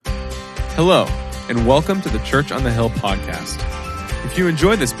Hello, and welcome to the Church on the Hill podcast. If you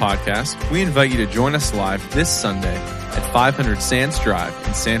enjoy this podcast, we invite you to join us live this Sunday at 500 Sands Drive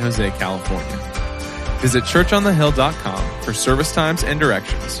in San Jose, California. Visit churchonthehill.com for service times and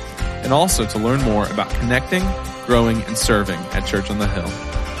directions, and also to learn more about connecting, growing, and serving at Church on the Hill.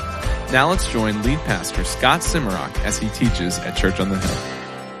 Now let's join lead pastor Scott Simmerock as he teaches at Church on the Hill.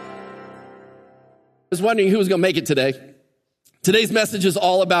 I was wondering who was going to make it today. Today's message is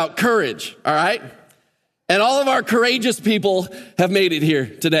all about courage, all right? And all of our courageous people have made it here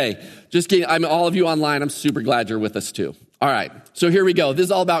today. Just kidding. All of you online, I'm super glad you're with us too. All right, so here we go. This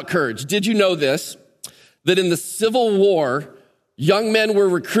is all about courage. Did you know this? That in the Civil War, young men were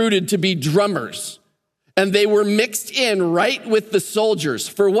recruited to be drummers. And they were mixed in right with the soldiers.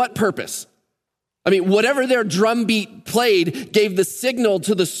 For what purpose? I mean, whatever their drum beat played gave the signal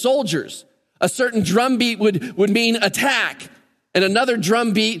to the soldiers. A certain drum beat would mean attack. And another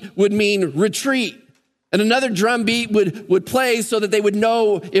drum beat would mean retreat. And another drum beat would play so that they would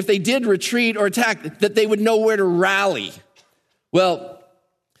know if they did retreat or attack, that they would know where to rally. Well,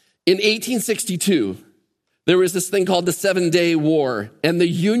 in 1862, there was this thing called the 7-Day War, and the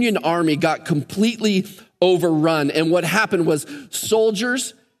Union Army got completely overrun. And what happened was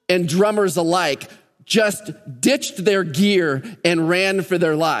soldiers and drummers alike just ditched their gear and ran for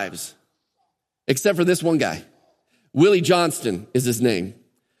their lives. Except for this one guy. Willie Johnston is his name.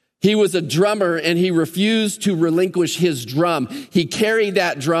 He was a drummer and he refused to relinquish his drum. He carried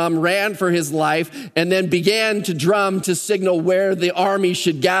that drum, ran for his life, and then began to drum to signal where the army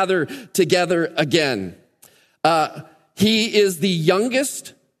should gather together again. He is the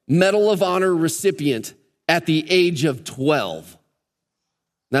youngest Medal of Honor recipient at the age of 12.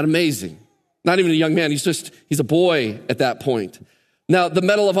 Not amazing. Not even a young man. He's a boy at that point. Now, the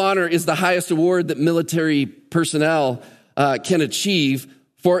Medal of Honor is the highest award that military personnel can achieve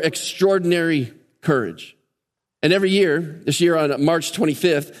for extraordinary courage. And every year, this year on March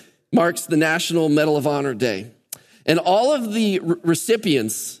 25th, marks the National Medal of Honor Day. And all of the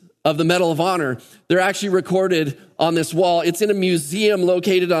recipients of the Medal of Honor, they're actually recorded on this wall. It's in a museum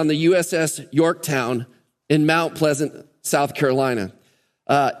located on the USS Yorktown in Mount Pleasant, South Carolina.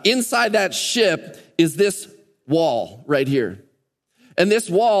 Inside that ship is this wall right here. And this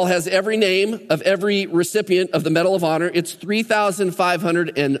wall has every name of every recipient of the Medal of Honor. It's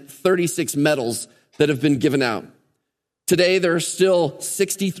 3,536 medals that have been given out. Today, there are still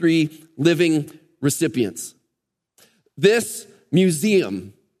 63 living recipients. This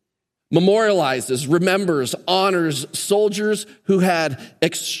museum memorializes, remembers, honors soldiers who had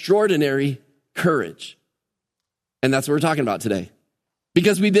extraordinary courage. And that's what we're talking about today.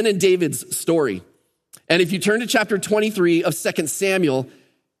 Because we've been in David's story. And if you turn to chapter 23 of 2 Samuel,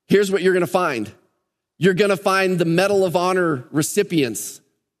 here's what you're going to find. You're going to find the Medal of Honor recipients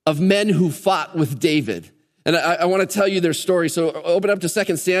of men who fought with David. And I want to tell you their story. So open up to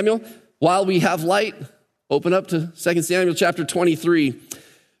 2 Samuel. While we have light, open up to 2 Samuel chapter 23.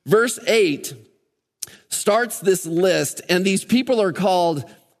 Verse 8 starts this list, and these people are called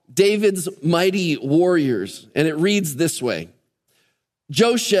David's mighty warriors. And it reads this way.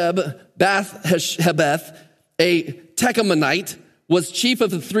 Josheb Bath-Heshebeth, a Tekomonite, was chief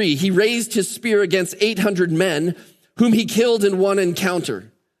of the three. He raised his spear against 800 men, whom he killed in one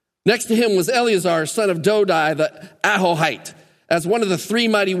encounter. Next to him was Eleazar, son of Dodai, the Ahohite. As one of the three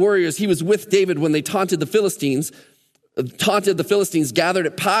mighty warriors, he was with David when they taunted the Philistines gathered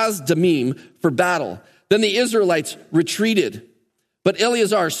at Paz Damim for battle. Then the Israelites retreated. But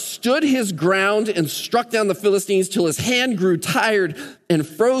Eleazar stood his ground and struck down the Philistines till his hand grew tired and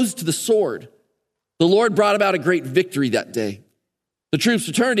froze to the sword. The Lord brought about a great victory that day. The troops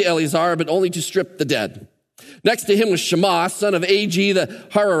returned to Eleazar, but only to strip the dead. Next to him was Shammah, son of Ag the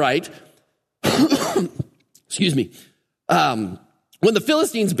Hararite. Excuse me. When the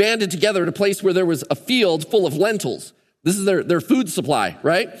Philistines banded together at a place where there was a field full of lentils, this is their food supply,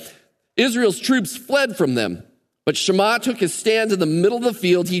 right? Israel's troops fled from them. But Shammah took his stand in the middle of the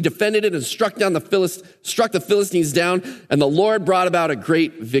field. He defended it and struck the Philistines down, and the Lord brought about a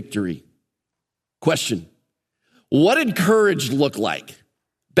great victory. Question: what did courage look like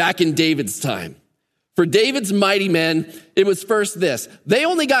back in David's time? For David's mighty men, it was first this. They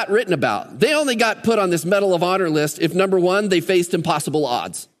only got written about. They only got put on this Medal of Honor list if, number one, they faced impossible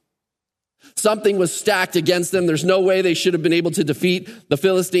odds. Something was stacked against them. There's no way they should have been able to defeat the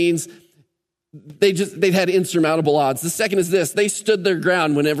Philistines. They had insurmountable odds. The second is this: they stood their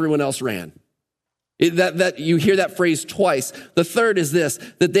ground when everyone else ran. That you hear that phrase twice. The third is this: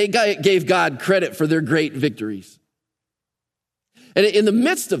 that they gave God credit for their great victories. And in the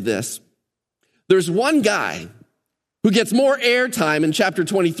midst of this, there's one guy who gets more airtime in chapter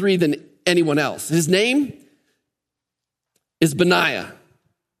 23 than anyone else. His name is Benaiah.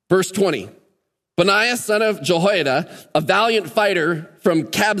 Verse 20. Benaiah, son of Jehoiada, a valiant fighter from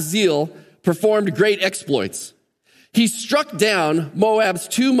Kabzeel, performed great exploits. He struck down Moab's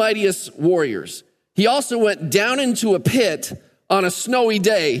 2 mightiest warriors. He also went down into a pit on a snowy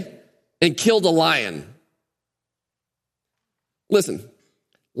day and killed a lion. Listen,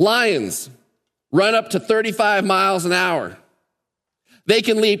 lions run up to 35 miles an hour. They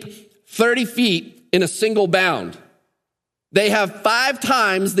can leap 30 feet in a single bound. They have 5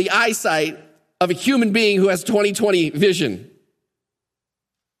 times the eyesight of a human being who has 20/20 vision.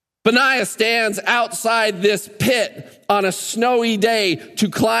 Benaiah stands outside this pit on a snowy day to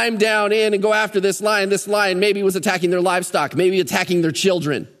climb down in and go after this lion. This lion maybe was attacking their livestock, maybe attacking their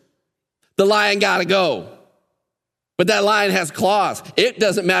children. The lion got to go. But that lion has claws. It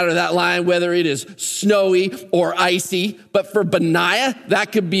doesn't matter to that lion whether it is snowy or icy. But for Benaiah,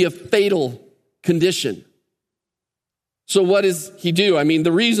 that could be a fatal condition. So what does he do? I mean,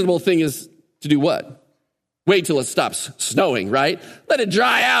 the reasonable thing is to do what? Wait till it stops snowing, right? Let it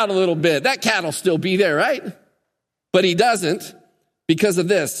dry out a little bit. That cat will still be there, right? But he doesn't because of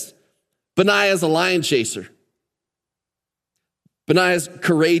this. Benaiah is a lion chaser. Benaiah is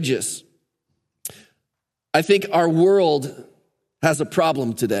courageous. I think our world has a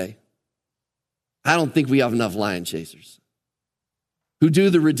problem today. I don't think we have enough lion chasers who do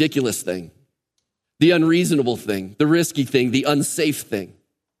the ridiculous thing, the unreasonable thing, the risky thing, the unsafe thing.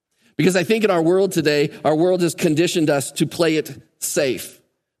 Because I think in our world today, our world has conditioned us to play it safe.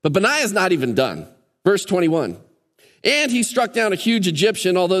 But Benaiah is not even done. Verse 21. And he struck down a huge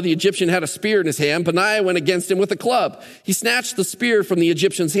Egyptian. Although the Egyptian had a spear in his hand, Benaiah went against him with a club. He snatched the spear from the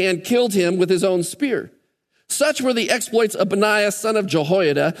Egyptian's hand, killed him with his own spear. Such were the exploits of Benaiah, son of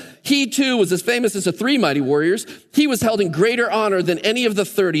Jehoiada. He too was as famous as the 3 mighty warriors. He was held in greater honor than any of the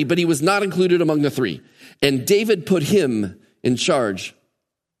 30, but he was not included among the 3. And David put him in charge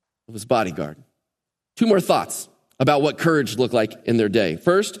of his bodyguard. 2 more thoughts about what courage looked like in their day.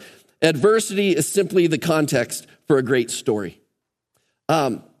 First, adversity is simply the context for a great story.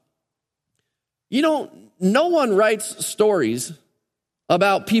 No one writes stories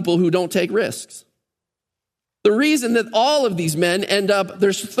about people who don't take risks. The reason that all of these men end up,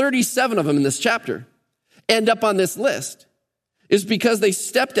 there's 37 of them in this chapter, end up on this list is because they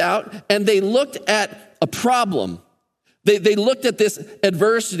stepped out and they looked at a problem. They looked at this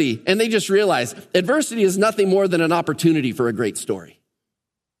adversity and they just realized adversity is nothing more than an opportunity for a great story.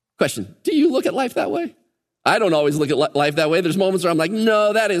 Question, do you look at life that way? I don't always look at life that way. There's moments where I'm like,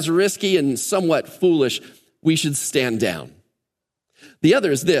 no, that is risky and somewhat foolish. We should stand down. The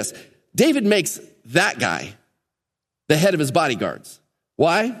other is this. David makes that guy the head of his bodyguards.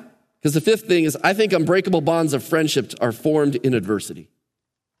 Why? Because the 5th thing is, I think unbreakable bonds of friendship are formed in adversity.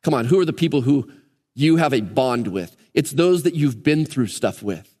 Come on, who are the people who you have a bond with? It's those that you've been through stuff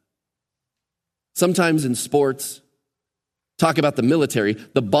with. Sometimes in sports, talk about the military,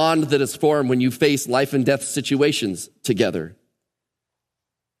 the bond that is formed when you face life and death situations together.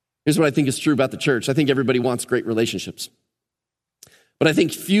 Here's what I think is true about the church. I think everybody wants great relationships. But I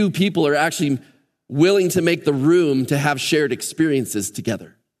think few people are actually willing to make the room to have shared experiences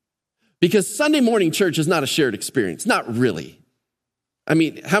together. Because Sunday morning church is not a shared experience. Not really. I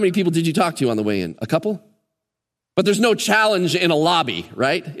mean, how many people did you talk to on the way in? A couple? But there's no challenge in a lobby,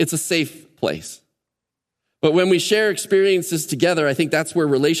 right? It's a safe place. But when we share experiences together, I think that's where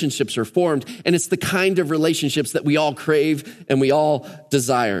relationships are formed. And it's the kind of relationships that we all crave and we all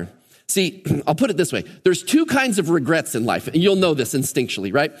desire. See, I'll put it this way. There's 2 kinds of regrets in life. And you'll know this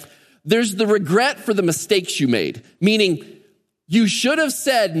instinctually, right? There's the regret for the mistakes you made, meaning you should have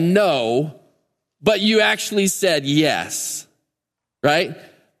said no, but you actually said yes, right?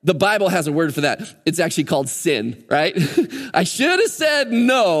 The Bible has a word for that. It's actually called sin, right? I should have said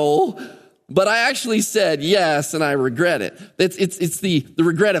no, but I actually said yes, and I regret it. It's the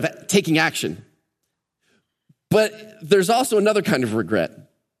regret of taking action. But there's also another kind of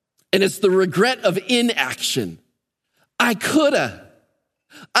regret, and it's the regret of inaction. I coulda.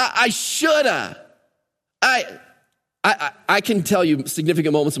 I shoulda. I can tell you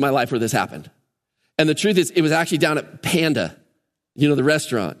significant moments in my life where this happened. And the truth is, it was actually down at Panda, the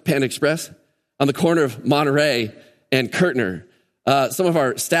restaurant, Panda Express, on the corner of Monterey and Kirtner. Some of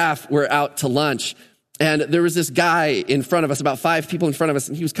our staff were out to lunch, and there was this guy in front of us, about 5 people in front of us,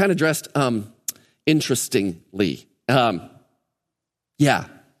 and he was kind of dressed interestingly. Yeah.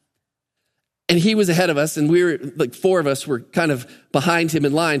 And he was ahead of us, and we were, 4 of us were kind of behind him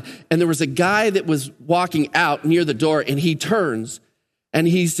in line. And there was a guy that was walking out near the door, and he turns, and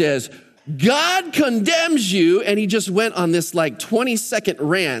he says, God condemns you. And he just went on this 20-second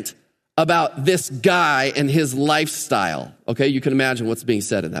rant about this guy and his lifestyle. Okay, you can imagine what's being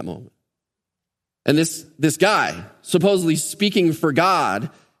said in that moment. And this guy, supposedly speaking for God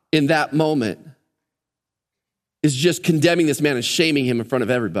in that moment, is just condemning this man and shaming him in front of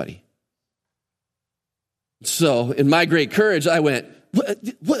everybody. So in my great courage, I went,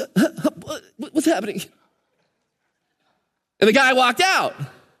 what's happening? And the guy walked out.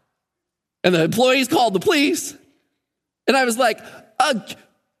 And the employees called the police. And I was like, I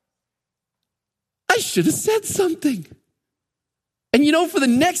should have said something. And you know, for the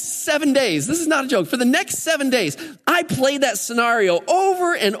next 7 days, this is not a joke, for the next 7 days, I played that scenario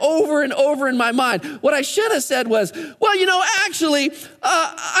over and over and over in my mind. What I should have said was, well, you know, actually,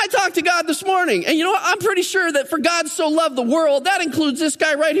 I talked to God this morning, and you know what? I'm pretty sure that for God so loved the world, that includes this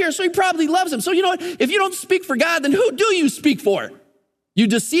guy right here, so he probably loves him. So you know what? If you don't speak for God, then who do you speak for? You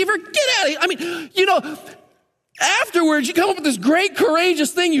deceiver? Get out of here. I mean, you know, afterwards, you come up with this great,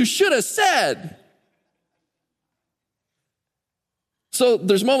 courageous thing you should have said. So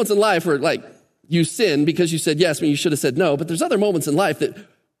there's moments in life where, like, you sin because you said yes when you should have said no, but there's other moments in life that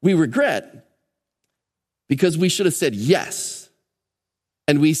we regret because we should have said yes,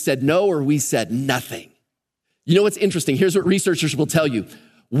 and we said no or we said nothing. You know what's interesting? Here's what researchers will tell you.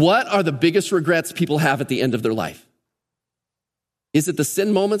 What are the biggest regrets people have at the end of their life? Is it the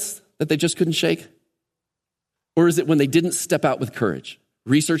sin moments that they just couldn't shake? Or is it when they didn't step out with courage?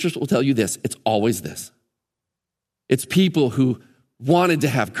 Researchers will tell you this. It's always this. It's people who wanted to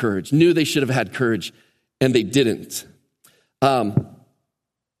have courage, knew they should have had courage, and they didn't. I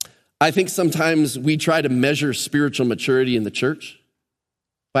think sometimes we try to measure spiritual maturity in the church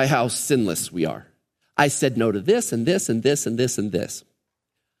by how sinless we are. I said no to this and this and this and this and this.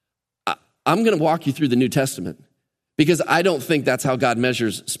 I'm going to walk you through the New Testament because I don't think that's how God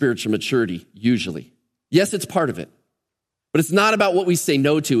measures spiritual maturity usually. Yes, it's part of it, but it's not about what we say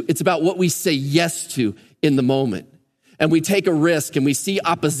no to. It's about what we say yes to in the moment. And we take a risk and we see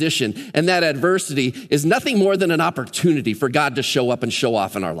opposition, and that adversity is nothing more than an opportunity for God to show up and show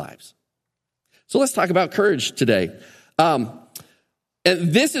off in our lives. So let's talk about courage today. And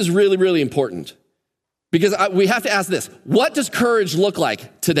this is really, really important because we have to ask this. What does courage look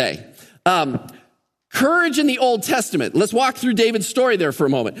like today? Courage in the Old Testament. Let's walk through David's story there for a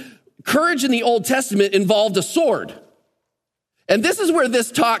moment. Courage in the Old Testament involved a sword. And this is where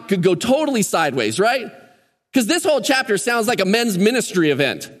this talk could go totally sideways, right? Because this whole chapter sounds like a men's ministry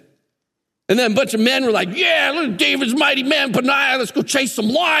event. And then a bunch of men were like, yeah, look at David's mighty man, Benaiah, let's go chase some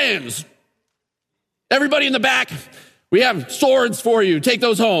lions. Everybody in the back, we have swords for you. Take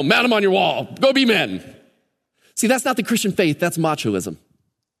those home, mount them on your wall. Go be men. See, that's not the Christian faith, that's machoism.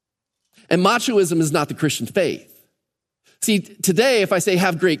 And machoism is not the Christian faith. See, today, if I say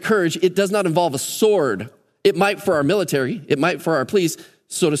have great courage, it does not involve a sword. It might for our military, it might for our police,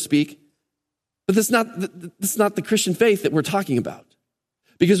 so to speak. But that's not the Christian faith that we're talking about.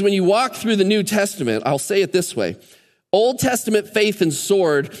 Because when you walk through the New Testament, I'll say it this way. Old Testament faith and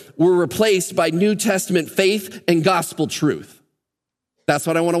sword were replaced by New Testament faith and gospel truth. That's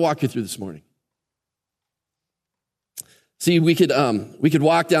what I want to walk you through this morning. See, we could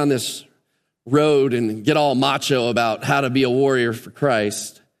walk down this road and get all macho about how to be a warrior for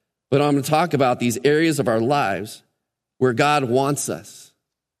Christ. But I'm going to talk about these areas of our lives where God wants us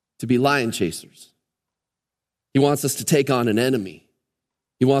to be lion chasers. He wants us to take on an enemy.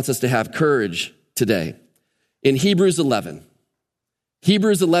 He wants us to have courage today. In Hebrews 11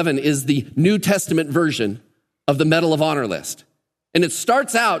 is the New Testament version of the Medal of Honor list. And it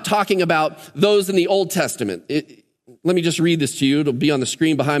starts out talking about those in the Old Testament. Let me just read this to you. It'll be on the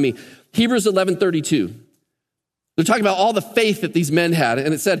screen behind me. Hebrews 11:32. They're talking about all the faith that these men had.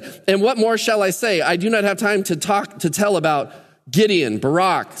 And it said, and what more shall I say? I do not have time to tell about Gideon,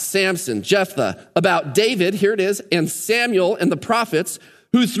 Barak, Samson, Jephthah, about David, here it is, and Samuel and the prophets,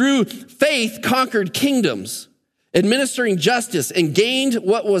 who through faith conquered kingdoms, administering justice, and gained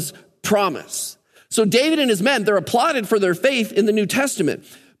what was promised. So David and his men, they're applauded for their faith in the New Testament.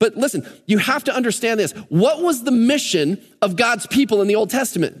 But listen, you have to understand this. What was the mission of God's people in the Old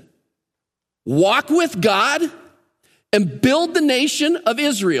Testament? Walk with God and build the nation of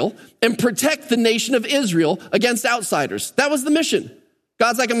Israel and protect the nation of Israel against outsiders. That was the mission.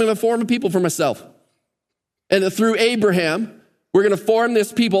 God's like, I'm going to form a people for myself. And through Abraham, we're going to form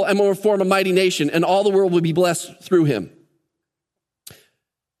this people and we'll form a mighty nation, and all the world will be blessed through him.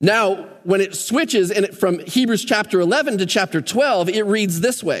 Now, when it switches from Hebrews chapter 11 to chapter 12, it reads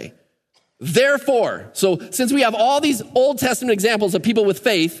this way. Therefore, so since we have all these Old Testament examples of people with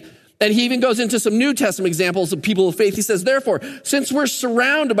faith, And he even goes into some New Testament examples of people of faith. He says, therefore, since we're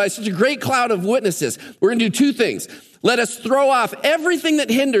surrounded by such a great cloud of witnesses, we're going to do two things. Let us throw off everything that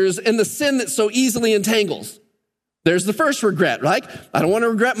hinders and the sin that so easily entangles. There's the first regret, right? I don't want to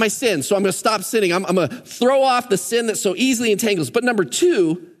regret my sin, so I'm going to stop sinning. I'm going to throw off the sin that so easily entangles. But number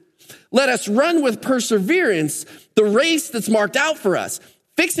two, let us run with perseverance the race that's marked out for us,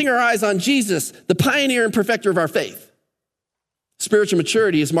 fixing our eyes on Jesus, the pioneer and perfecter of our faith. Spiritual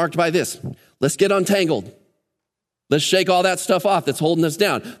maturity is marked by this. Let's get untangled. Let's shake all that stuff off that's holding us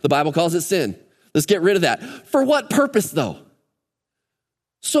down. The Bible calls it sin. Let's get rid of that. For what purpose, though?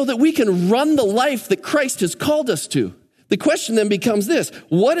 So that we can run the life that Christ has called us to. The question then becomes this.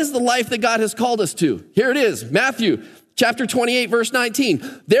 What is the life that God has called us to? Here it is, Matthew chapter 28, verse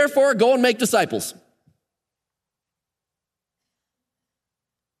 19. Therefore, go and make disciples.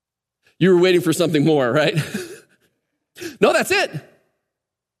 You were waiting for something more, right? No, that's it.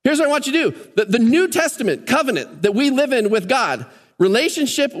 Here's what I want you to do. The New Testament covenant that we live in with God,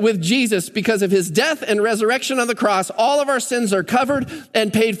 relationship with Jesus because of his death and resurrection on the cross, all of our sins are covered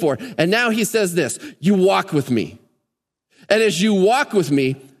and paid for. And now he says this, you walk with me. And as you walk with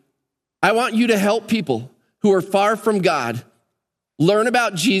me, I want you to help people who are far from God learn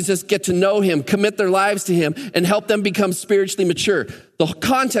about Jesus, get to know him, commit their lives to him, and help them become spiritually mature. The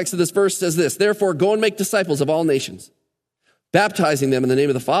context of this verse says this, therefore go and make disciples of all nations, baptizing them in the name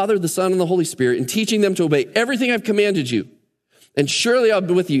of the Father, the Son, and the Holy Spirit, and teaching them to obey everything I've commanded you. And surely I'll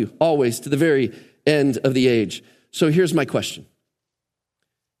be with you always to the very end of the age. So here's my question.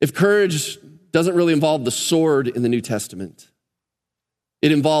 If courage doesn't really involve the sword in the New Testament,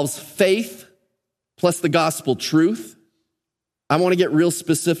 it involves faith plus the gospel truth. I want to get real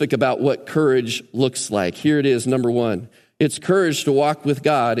specific about what courage looks like. Here it is, number one. It's courage to walk with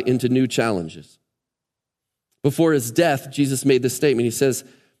God into new challenges. Before his death, Jesus made this statement. He says,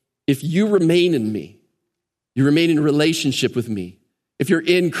 if you remain in me, you remain in relationship with me. If you're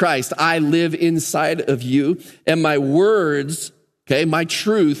in Christ, I live inside of you, and my words, okay, my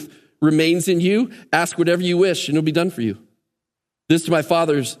truth remains in you. Ask whatever you wish, and it'll be done for you. This is my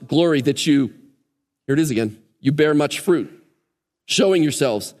Father's glory that you, here it is again, you bear much fruit, showing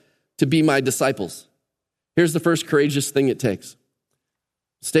yourselves to be my disciples. Here's the first courageous thing it takes.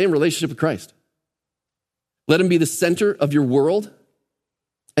 Stay in relationship with Christ. Let him be the center of your world.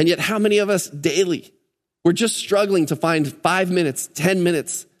 And yet how many of us daily, we're just struggling to find 5 minutes, 10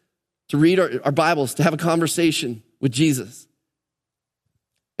 minutes to read our Bibles, to have a conversation with Jesus.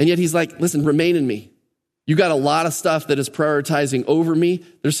 And yet he's like, listen, remain in me. You got a lot of stuff that is prioritizing over me.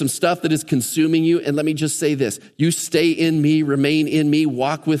 There's some stuff that is consuming you. And let me just say this. You stay in me, remain in me,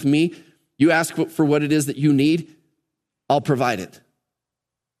 walk with me. You ask for what it is that you need, I'll provide it.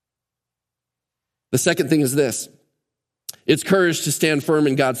 The second thing is this. It's courage to stand firm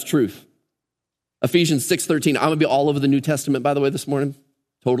in God's truth. Ephesians 6:13. I'm going to be all over the New Testament, by the way, this morning.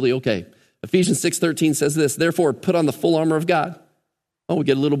 Totally okay. Ephesians 6:13 says this. Therefore, put on the full armor of God. Oh, we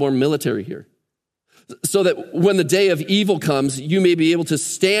get a little more military here. So that when the day of evil comes, you may be able to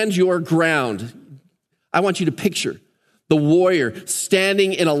stand your ground. I want you to picture the warrior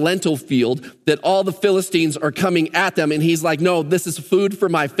standing in a lentil field that all the Philistines are coming at them. And he's like, no, this is food for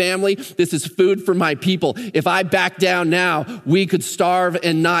my family. This is food for my people. If I back down now, we could starve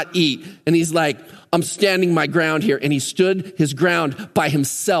and not eat. And he's like, I'm standing my ground here. And he stood his ground by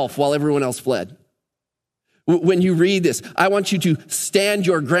himself while everyone else fled. When you read this, I want you to stand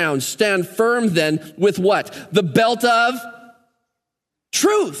your ground. Stand firm then with what? The belt of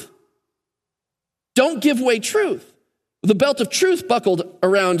truth. Don't give away truth. The belt of truth buckled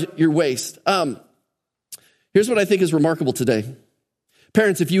around your waist. Here's what I think is remarkable today.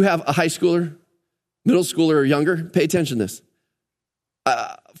 Parents, if you have a high schooler, middle schooler, or younger, pay attention to this.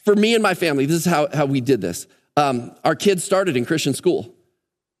 For me and my family, this is how we did this. Our kids started in Christian school.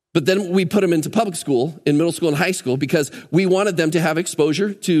 But then we put them into public school, in middle school and high school, because we wanted them to have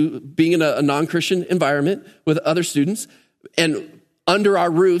exposure to being in a non-Christian environment with other students and under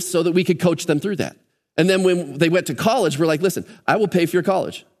our roofs so that we could coach them through that. And then when they went to college, we're like, listen, I will pay for your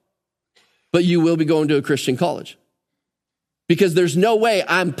college, but you will be going to a Christian college. Because there's no way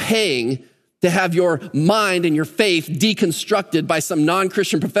I'm paying to have your mind and your faith deconstructed by some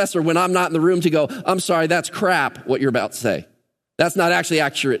non-Christian professor when I'm not in the room to go, I'm sorry, that's crap, what you're about to say. That's not actually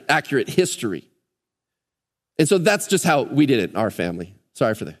accurate history. And so that's just how we did it in our family.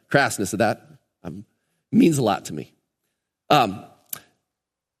 Sorry for the crassness of that. It means a lot to me.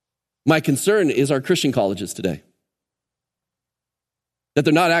 My concern is our Christian colleges today. That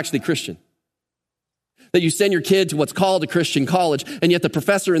they're not actually Christian. That you send your kid to what's called a Christian college, and yet the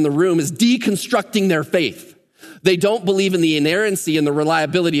professor in the room is deconstructing their faith. They don't believe in the inerrancy and the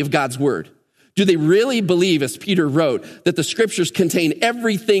reliability of God's word. Do they really believe, as Peter wrote, that the scriptures contain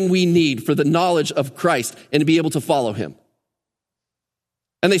everything we need for the knowledge of Christ and to be able to follow him?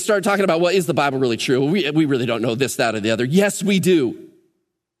 And they start talking about, well, is the Bible really true? We really don't know this, that, or the other. Yes, we do.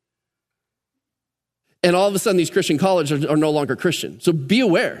 And all of a sudden, these Christian colleges are no longer Christian. So be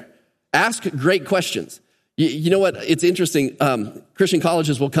aware. Ask great questions. You know what? It's interesting. Christian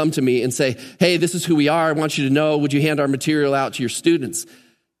colleges will come to me and say, hey, this is who we are. I want you to know. Would you hand our material out to your students?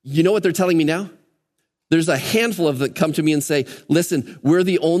 You know what they're telling me now? There's a handful of them that come to me and say, listen, we're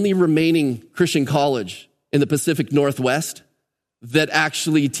the only remaining Christian college in the Pacific Northwest that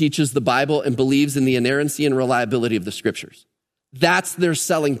actually teaches the Bible and believes in the inerrancy and reliability of the scriptures. That's their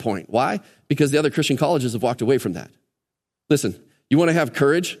selling point. Why? Because the other Christian colleges have walked away from that. Listen, you want to have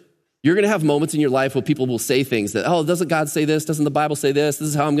courage? You're going to have moments in your life where people will say things that, oh, doesn't God say this? Doesn't the Bible say this? This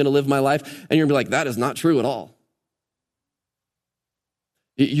is how I'm going to live my life. And you're going to be like, that is not true at all.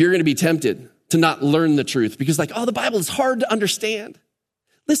 You're going to be tempted to not learn the truth because like, oh, the Bible is hard to understand.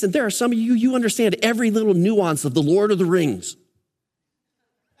 Listen, there are some of you understand every little nuance of the Lord of the Rings.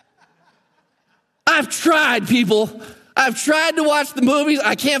 I've tried, people. I've tried to watch the movies.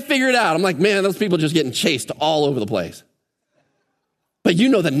 I can't figure it out. I'm like, man, those people are just getting chased all over the place. But you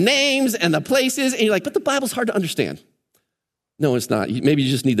know the names and the places, and you're like, but the Bible's hard to understand. No, it's not. Maybe you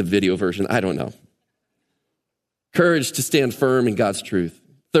just need the video version. I don't know. Courage to stand firm in God's truth.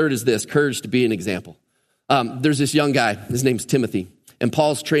 Third is this, courage to be an example. There's this young guy. His name's Timothy, and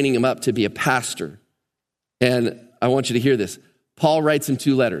Paul's training him up to be a pastor. And I want you to hear this. Paul writes him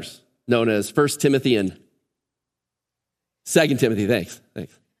 2 letters, known as 1 Timothy and 2 Timothy. Thanks.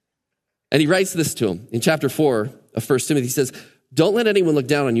 And he writes this to him in chapter 4 of 1 Timothy. He says, don't let anyone look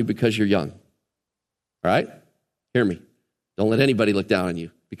down on you because you're young. All right? Hear me. Don't let anybody look down on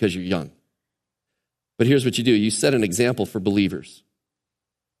you because you're young. But here's what you do. You set an example for believers.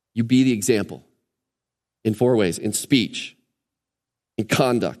 You be the example in 4 ways: in speech, in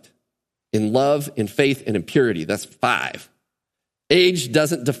conduct, in love, in faith, and in purity. That's 5. Age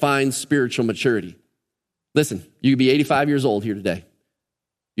doesn't define spiritual maturity. Listen, you can be 85 years old here today.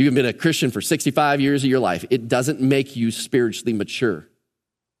 You can have been a Christian for 65 years of your life. It doesn't make you spiritually mature.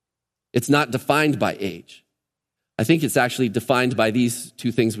 It's not defined by age. I think it's actually defined by these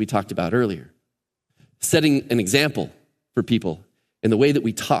 2 things we talked about earlier. Setting an example for people in the way that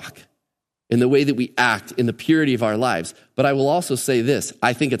we talk, in the way that we act, in the purity of our lives. But I will also say this.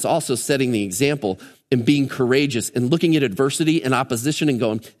 I think it's also setting the example in being courageous and looking at adversity and opposition and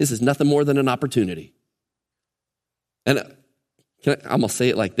going, this is nothing more than an opportunity. And I'm going to say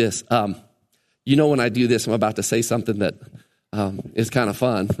it like this. You know, when I do this, I'm about to say something that is kind of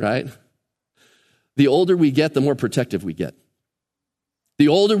fun, right? The older we get, the more protective we get. The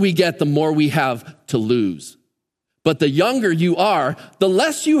older we get, the more we have to lose. But the younger you are, the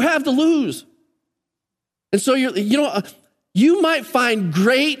less you have to lose. And so you might find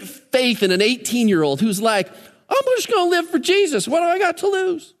great faith in an 18-year-old who's like, I'm just going to live for Jesus. What do I got to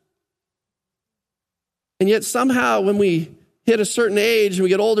lose? And yet somehow when we hit a certain age and we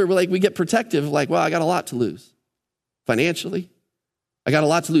get older, we get protective, like, well, I got a lot to lose. Financially, I got a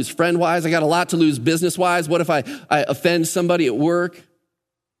lot to lose friend-wise. I got a lot to lose business-wise. What if I offend somebody at work?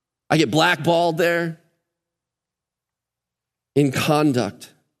 I get blackballed there. In conduct,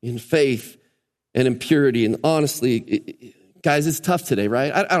 in faith, and in purity. And honestly, guys, it's tough today,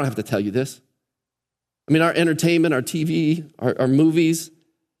 right? I don't have to tell you this. I mean, our entertainment, our TV, our movies,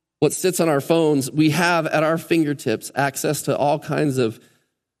 what sits on our phones, we have at our fingertips access to all kinds of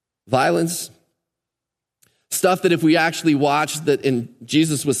violence, stuff that if we actually watched that and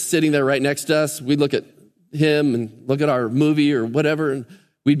Jesus was sitting there right next to us, we'd look at him and look at our movie or whatever, and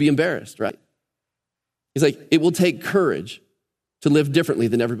we'd be embarrassed, right? He's like, it will take courage to live differently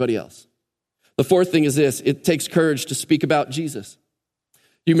than everybody else. The 4th thing is this: it takes courage to speak about Jesus.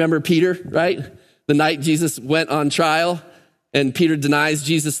 You remember Peter, right? The night Jesus went on trial and Peter denies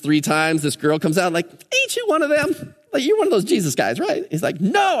Jesus 3 times. This girl comes out like, ain't you one of them? Like, you're one of those Jesus guys, right? He's like,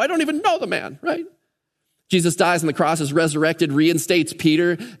 no, I don't even know the man, right? Jesus dies on the cross, is resurrected, reinstates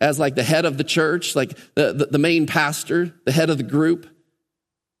Peter as like the head of the church, like the main pastor, the head of the group.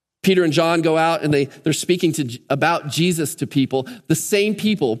 Peter and John go out and they're speaking about Jesus to people. The same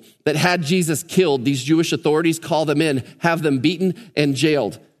people that had Jesus killed, these Jewish authorities call them in, have them beaten and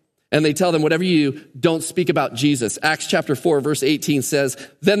jailed. And they tell them, whatever you do, don't speak about Jesus. Acts chapter 4, verse 18 says,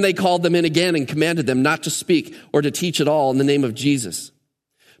 then they called them in again and commanded them not to speak or to teach at all in the name of Jesus.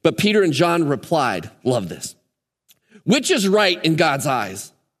 But Peter and John replied, love this, which is right in God's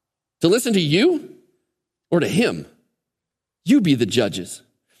eyes, to listen to you or to him? You be the judges.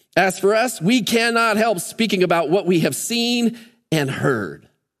 As for us, we cannot help speaking about what we have seen and heard.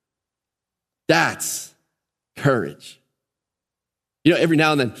 That's courage. You know, every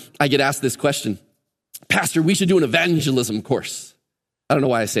now and then I get asked this question, Pastor, we should do an evangelism course. I don't know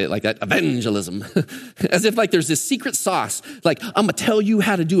why I say it like that, evangelism. As if like there's this secret sauce, like I'm gonna tell you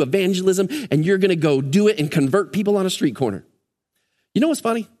how to do evangelism and you're gonna go do it and convert people on a street corner. You know what's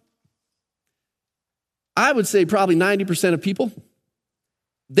funny? I would say probably 90% of people,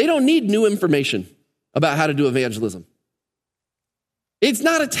 they don't need new information about how to do evangelism. It's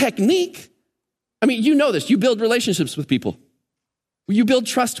not a technique. I mean, you know this. You build relationships with people. You build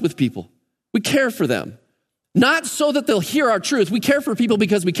trust with people. We care for them. Not so that they'll hear our truth. We care for people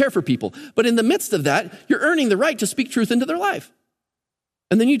because we care for people. But in the midst of that, you're earning the right to speak truth into their life.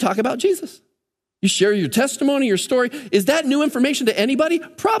 And then you talk about Jesus. You share your testimony, your story. Is that new information to anybody?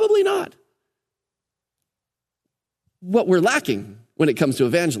 Probably not. What we're lacking when it comes to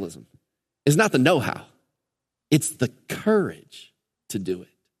evangelism is not the know-how. It's the courage to do it.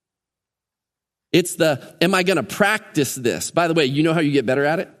 It's the, am I going to practice this? By the way, you know how you get better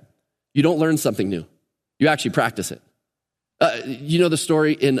at it? You don't learn something new. You actually practice it. You know the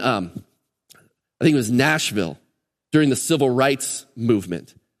story in, I think it was Nashville during the civil rights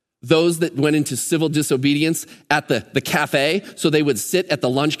movement. Those that went into civil disobedience at the cafe, so they would sit at the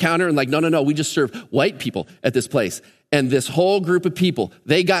lunch counter and like, no, we just serve white people at this place. And this whole group of people,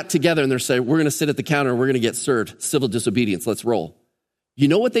 they got together and they're saying, we're going to sit at the counter and we're going to get served civil disobedience. Let's roll. You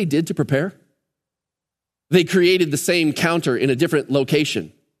know what they did to prepare? They created the same counter in a different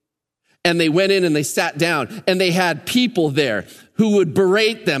location. And they went in and they sat down and they had people there who would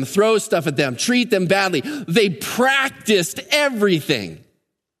berate them, throw stuff at them, treat them badly. They practiced everything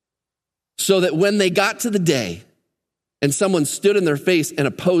so that when they got to the day and someone stood in their face and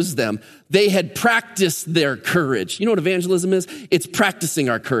opposed them, they had practiced their courage. You know what evangelism is? It's practicing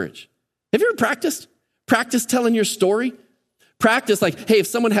our courage. Have you ever practiced? Practice telling your story? Practice like, hey, if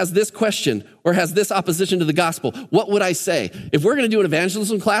someone has this question or has this opposition to the gospel, what would I say? If we're going to do an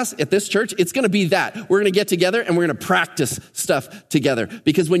evangelism class at this church, it's going to be that. We're going to get together and we're going to practice stuff together.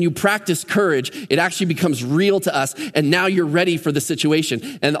 Because when you practice courage, it actually becomes real to us. And now you're ready for the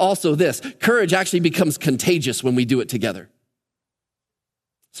situation. And also this, courage actually becomes contagious when we do it together.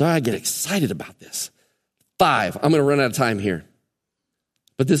 So I get excited about this. 5, I'm going to run out of time here.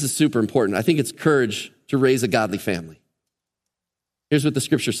 But this is super important. I think it's courage to raise a godly family. Here's what the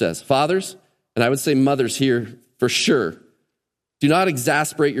scripture says. Fathers, and I would say mothers here for sure, do not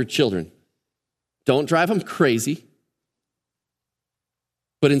exasperate your children. Don't drive them crazy,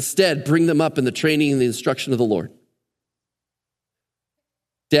 but instead bring them up in the training and the instruction of the Lord.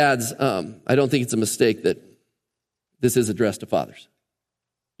 Dads, I don't think it's a mistake that this is addressed to fathers.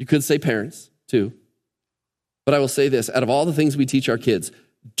 You could say parents too, but I will say this, out of all the things we teach our kids,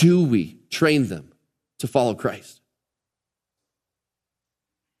 do we train them to follow Christ?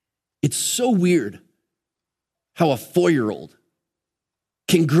 It's so weird how a 4-year-old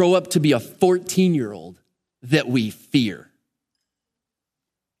can grow up to be a 14-year-old that we fear.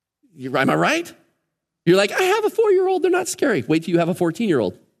 Am I right? You're like, I have a 4-year-old, they're not scary. Wait till you have a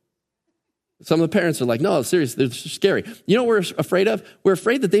 14-year-old. Some of the parents are like, no, seriously, they're scary. You know what we're afraid of? We're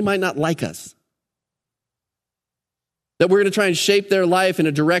afraid that they might not like us. That we're going to try and shape their life in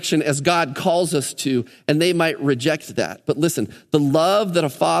a direction as God calls us to, and they might reject that. But listen, the love that a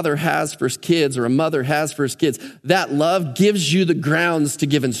father has for his kids or a mother has for his kids, that love gives you the grounds to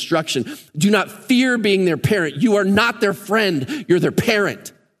give instruction. Do not fear being their parent. You are not their friend. You're their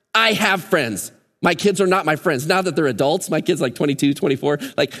parent. I have friends. My kids are not my friends. Now that they're adults, my kids like 22, 24,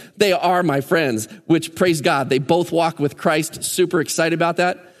 like they are my friends, which praise God. They both walk with Christ. Super excited about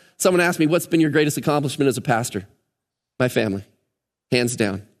that. Someone asked me, what's been your greatest accomplishment as a pastor? My family, hands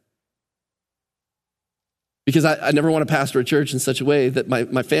down. Because I never want to pastor a church in such a way that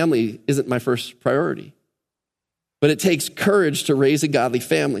my family isn't my first priority. But it takes courage to raise a godly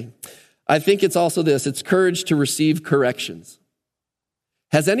family. I think it's also this, it's courage to receive corrections.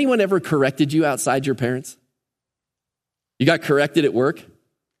 Has anyone ever corrected you outside your parents? You got corrected at work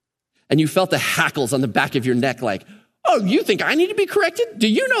and you felt the hackles on the back of your neck like, oh, you think I need to be corrected? Do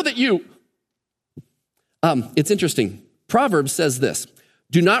you know that you... It's interesting. Proverbs says this,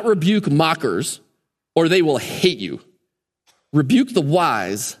 do not rebuke mockers or they will hate you. Rebuke the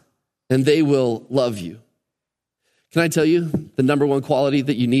wise and they will love you. Can I tell you the number one quality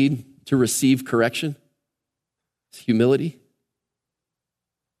that you need to receive correction? It's humility.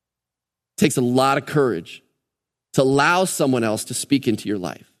 It takes a lot of courage to allow someone else to speak into your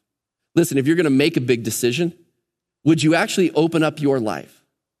life. Listen, if you're going to make a big decision, would you actually open up your life?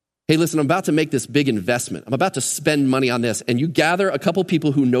 hey, listen, I'm about to make this big investment. I'm about to spend money on this. And you gather a couple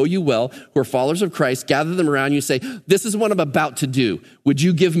people who know you well, who are followers of Christ, gather them around you, say, this is what I'm about to do. Would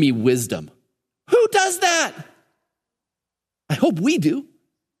you give me wisdom? Who does that? I hope we do.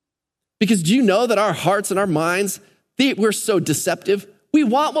 Because do you know that our hearts and our minds, we're so deceptive. We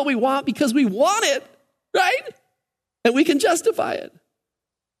want what we want because we want it, right? And we can justify it.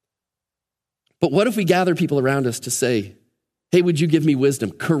 But what if we gather people around us to say, hey, would you give me wisdom?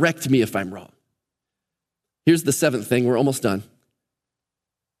 Correct me if I'm wrong. Here's the seventh thing. We're almost done.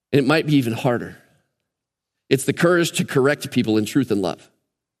 And it might be even harder. It's the courage to correct people in truth and love.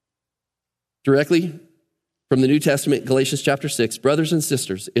 Directly from the New Testament, Galatians chapter 6, brothers and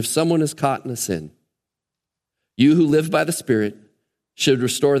sisters, if someone is caught in a sin, you who live by the Spirit should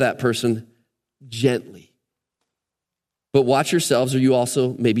restore that person gently. But watch yourselves, or you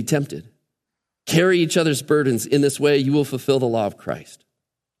also may be tempted. Carry each other's burdens. In this way, you will fulfill the law of Christ.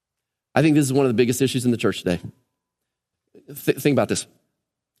 I think this is one of the biggest issues in the church today. Think about this.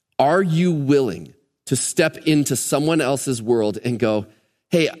 Are you willing to step into someone else's world and go,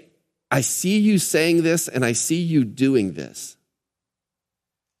 hey, I see you saying this and I see you doing this.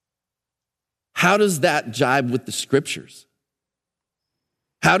 How does that jibe with the scriptures?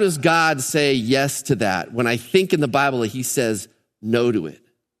 How does God say yes to that when I think in the Bible that he says no to it?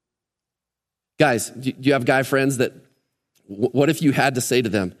 Guys, do you have guy friends that, what if you had to say to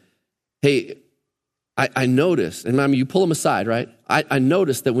them, hey, I noticed, and I mean, you pull them aside, right? I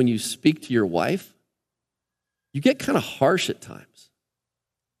noticed that when you speak to your wife, you get kind of harsh at times.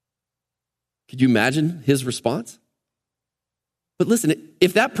 Could you imagine his response? But listen,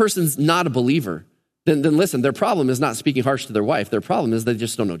 if that person's not a believer, then listen, their problem is not speaking harsh to their wife. Their problem is they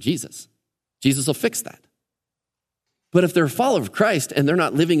just don't know Jesus. Jesus will fix that. But if they're a follower of Christ and they're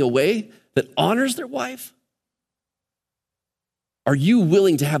not living a way that honors their wife, are you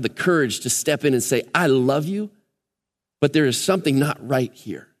willing to have the courage to step in and say, I love you, but there is something not right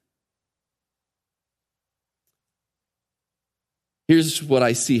here? Here's what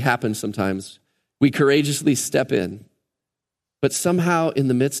I see happen sometimes. We courageously step in, but somehow in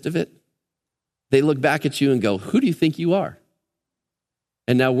the midst of it, they look back at you and go, who do you think you are?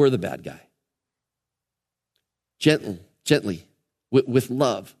 And now we're the bad guy. Gently, with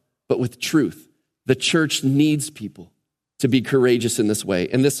love, but with truth. The church needs people to be courageous in this way.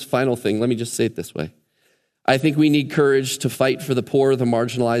 And this final thing, let me just say it this way. I think we need courage to fight for the poor, the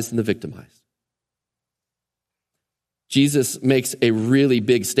marginalized, and the victimized. Jesus makes a really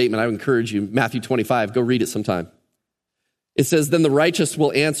big statement. I would encourage you, Matthew 25, go read it sometime. It says, then the righteous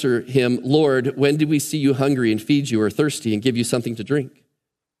will answer him, Lord, when did we see you hungry and feed you, or thirsty and give you something to drink?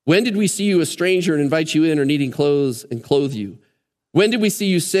 When did we see you a stranger and invite you in, or needing clothes and clothe you? When did we see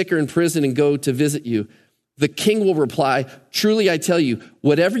you sick or in prison and go to visit you? The king will reply, truly I tell you,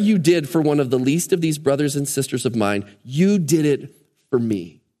 whatever you did for one of the least of these brothers and sisters of mine, you did it for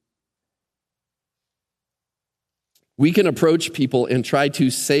me. We can approach people and try to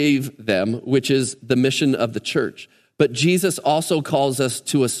save them, which is the mission of the church. But Jesus also calls us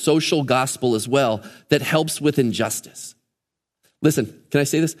to a social gospel as well that helps with injustice. Listen, can I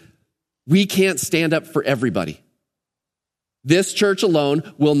say this? We can't stand up for everybody. This church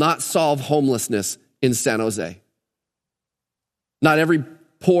alone will not solve homelessness in San Jose. Not every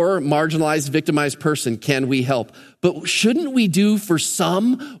poor, marginalized, victimized person can we help. But shouldn't we do for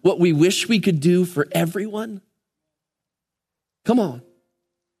some what we wish we could do for everyone? Come on.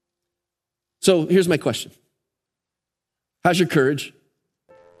 So here's my question. How's your courage?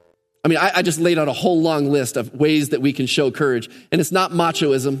 I mean, I just laid out a whole long list of ways that we can show courage. And it's not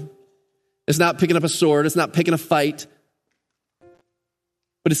machoism. It's not picking up a sword. It's not picking a fight.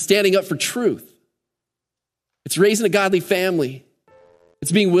 But it's standing up for truth. It's raising a godly family.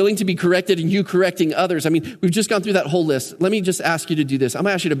 It's being willing to be corrected and you correcting others. I mean, we've just gone through that whole list. Let me just ask you to do this. I'm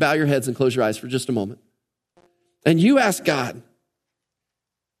going to ask you to bow your heads and close your eyes for just a moment. And you ask God,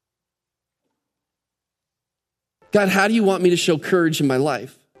 God, how do you want me to show courage in my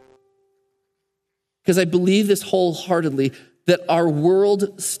life? Because I believe this wholeheartedly that our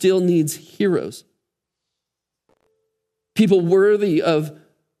world still needs heroes. People worthy of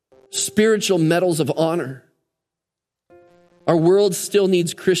spiritual medals of honor. Our world still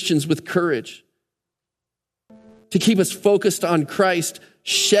needs Christians with courage to keep us focused on Christ,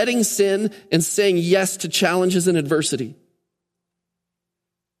 shedding sin and saying yes to challenges and adversity.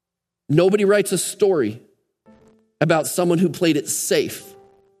 Nobody writes a story about someone who played it safe.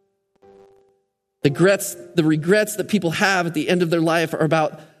 The regrets that people have at the end of their life are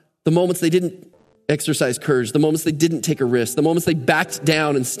about the moments they didn't exercise courage, the moments they didn't take a risk, the moments they backed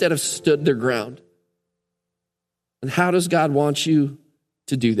down instead of stood their ground. And how does God want you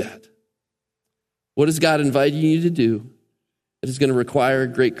to do that? What is God inviting you to do that is going to require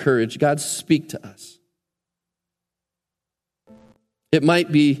great courage? God, speak to us. It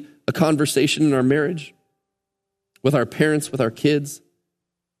might be a conversation in our marriage, with our parents, with our kids.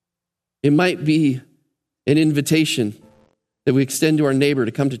 It might be an invitation that we extend to our neighbor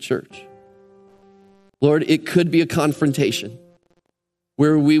to come to church. Lord, it could be a confrontation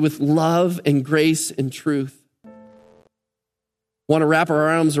where we, with love and grace and truth, want to wrap our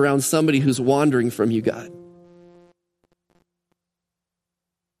arms around somebody who's wandering from you, God.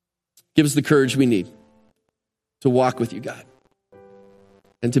 Give us the courage we need to walk with you, God,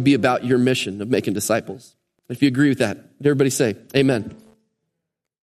 and to be about your mission of making disciples. If you agree with that, everybody say amen.